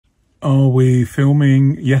Are we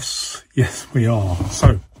filming? Yes, we are.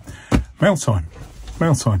 So, mail time.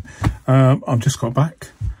 I've just got back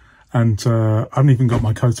and I haven't even got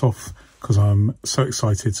my coat off because I'm so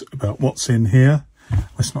excited about what's in here.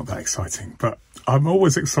 It's not that exciting, but I'm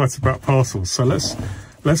always excited about parcels. So let's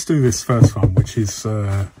do this first one, which is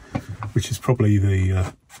probably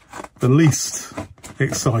the least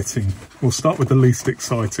exciting. We'll start with the least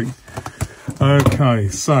exciting. Okay,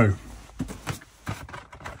 so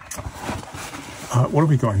what have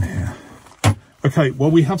we got in here? Okay,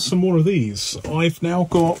 well, we have some more of these. I've now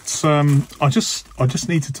got I just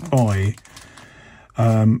needed to buy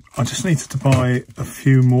a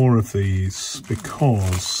few more of these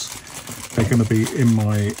because they're going to be in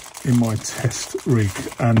my test rig,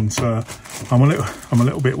 and I'm a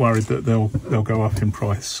little bit worried that they'll go up in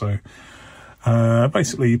price. So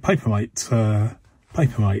basically Papermate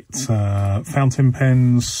fountain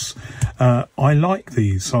pens. I like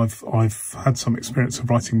these. I've had some experience of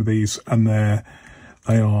writing with these, and they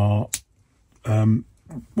are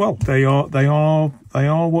what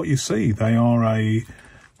you see. They are a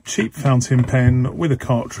cheap fountain pen with a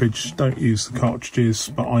cartridge. Don't use the cartridges,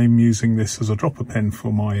 but I'm using this as a dropper pen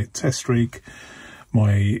for my test rig,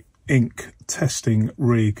 my ink testing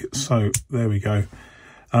rig. So there we go.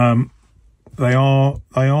 They are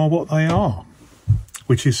what they are,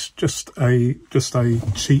 which is just a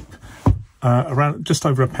cheap around just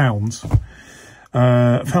over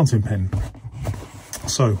 £1 fountain pen.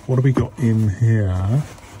 So what have we got in here?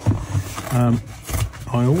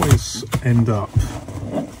 I always end up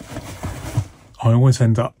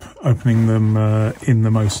opening them in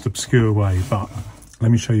the most obscure way, but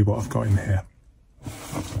let me show you what I've got in here.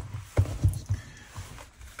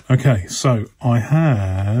 Okay, so I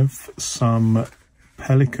have some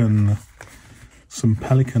Pelican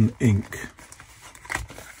ink.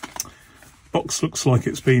 Box looks like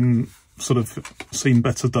it's been sort of seen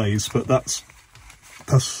better days, but that's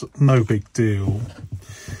no big deal.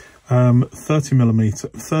 30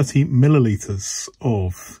 milliliters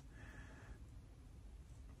of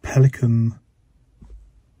Pelican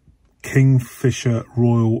Kingfisher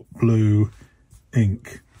Royal Blue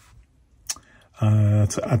ink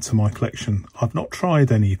to add to my collection. I've not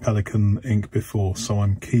tried any Pelican ink before, so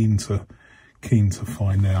I'm keen to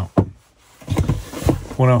find out.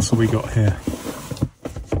 What else have we got here?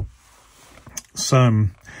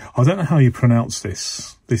 Some, I don't know how you pronounce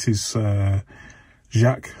this. This is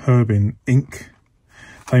Jacques Herbin ink.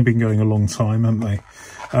 They've been going a long time, haven't they?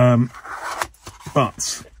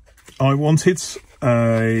 But I wanted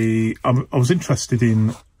I was interested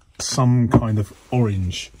in some kind of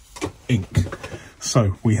orange ink.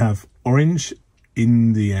 So we have orange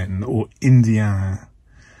Indian or Indien.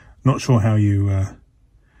 Not sure how you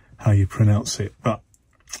pronounce it, but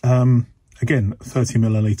again, 30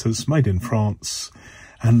 milliliters, made in France.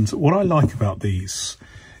 And what I like about these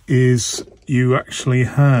is you actually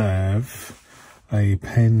have a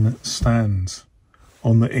pen stand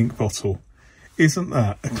on the ink bottle. Isn't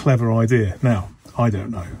that a clever idea? Now, I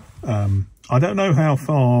don't know. I don't know how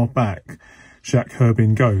far back Jacques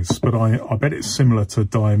Herbin goes, but I bet it's similar to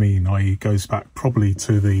diamine, i.e. goes back probably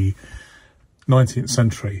to the 19th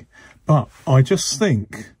century. But I just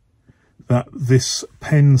think that this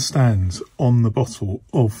pen stand on the bottle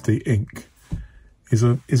of the ink is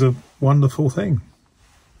a wonderful thing.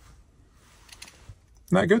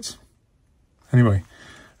 Isn't that good? Anyway,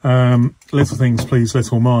 little things please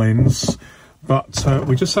little minds. But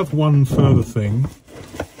we just have one further thing,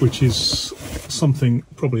 which is something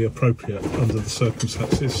probably appropriate under the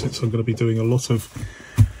circumstances, since I'm going to be doing a lot of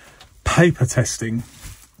paper testing,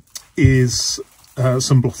 is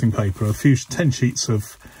some blotting paper, 10 sheets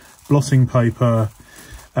of blotting paper,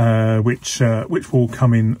 which will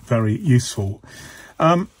come in very useful.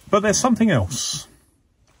 But there's something else.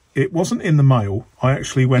 It wasn't in the mail. I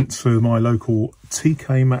actually went to my local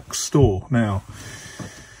TK Maxx store. Now,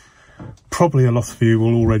 probably a lot of you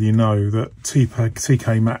will already know that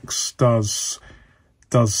TK Maxx does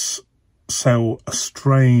sell a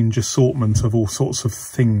strange assortment of all sorts of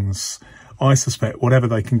things. I suspect whatever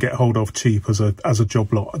they can get hold of cheap as a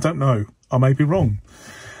job lot. I don't know. I may be wrong.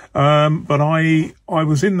 But I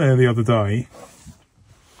was in there the other day,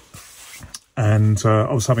 and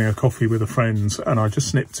I was having a coffee with a friend, and I just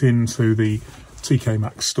snipped into the TK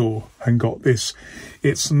Maxx store and got this.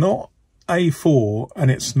 It's not A4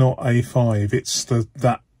 and it's not A5. It's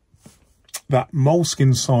that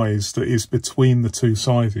Moleskine size that is between the two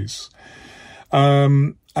sizes.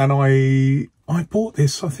 And I bought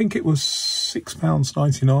this. I think it was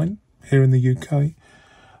 £6.99 here in the UK.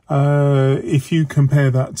 If you compare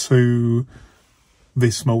that to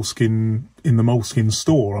this Moleskine in the Moleskine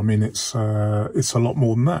store. I mean, it's a lot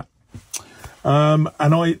more than that. And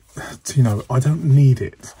I don't need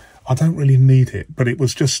it. I don't really need it, but it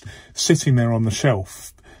was just sitting there on the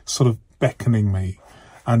shelf, sort of beckoning me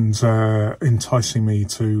and enticing me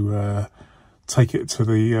to take it to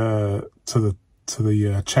the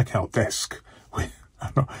checkout desk,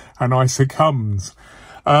 and I succumbed.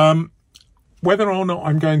 Whether or not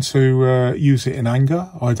I'm going to use it in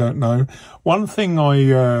anger, I don't know. One thing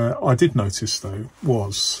I did notice though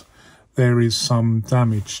was there is some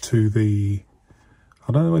damage to the.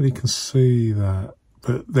 I don't know whether you can see that,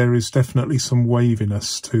 but there is definitely some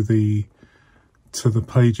waviness to the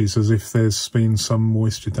pages, as if there's been some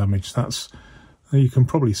moisture damage. You can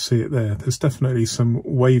probably see it there. There's definitely some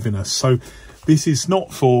waviness. So this is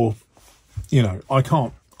not for, I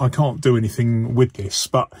can't do anything with this,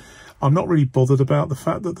 but I'm not really bothered about the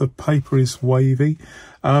fact that the paper is wavy.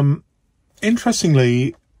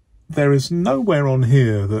 Interestingly, there is nowhere on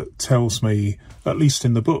here that tells me, at least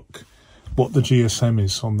in the book, what the GSM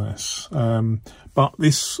is on this. But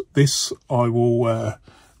this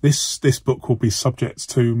book will be subject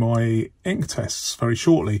to my ink tests very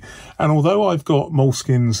shortly. And although I've got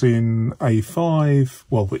Moleskines in A5,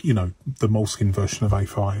 well, the Moleskine version of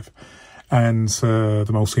A5 and the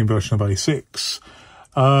Moleskine version of A6,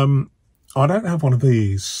 I don't have one of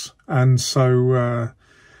these. And so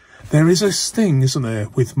there is this thing, isn't there,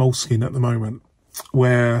 with Moleskine at the moment,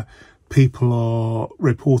 where people are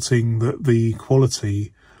reporting that the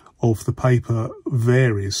quality of the paper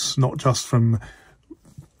varies, not just from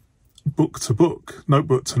book to book,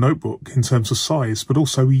 notebook to notebook in terms of size, but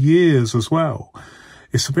also years as well.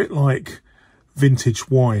 It's a bit like vintage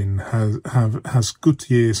wine has good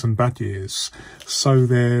years and bad years. So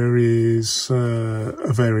there is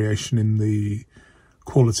a variation in the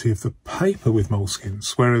quality of the paper with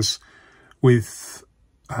Moleskines, whereas with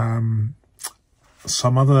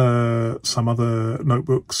some other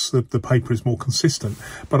notebooks the paper is more consistent.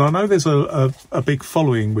 But I know there's a big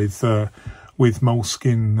following with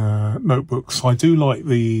Moleskine notebooks. I do like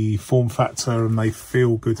the form factor, and they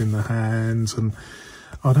feel good in the hands. And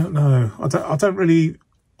I don't know,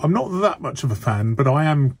 I'm not that much of a fan, but I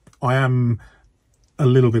am a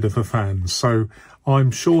little bit of a fan. So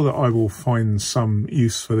I'm sure that I will find some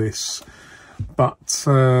use for this. But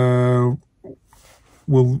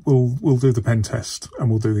we'll do the pen test, and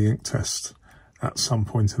we'll do the ink test at some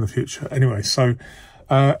point in the future. Anyway, so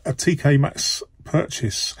a TK Maxx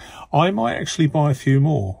purchase. I might actually buy a few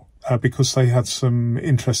more because they had some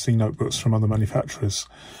interesting notebooks from other manufacturers.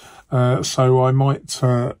 So I might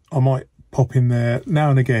pop in there now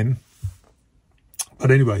and again.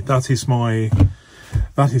 But anyway, those are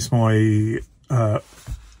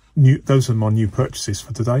my new purchases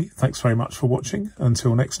for today. Thanks very much for watching.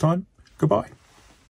 Until next time, goodbye.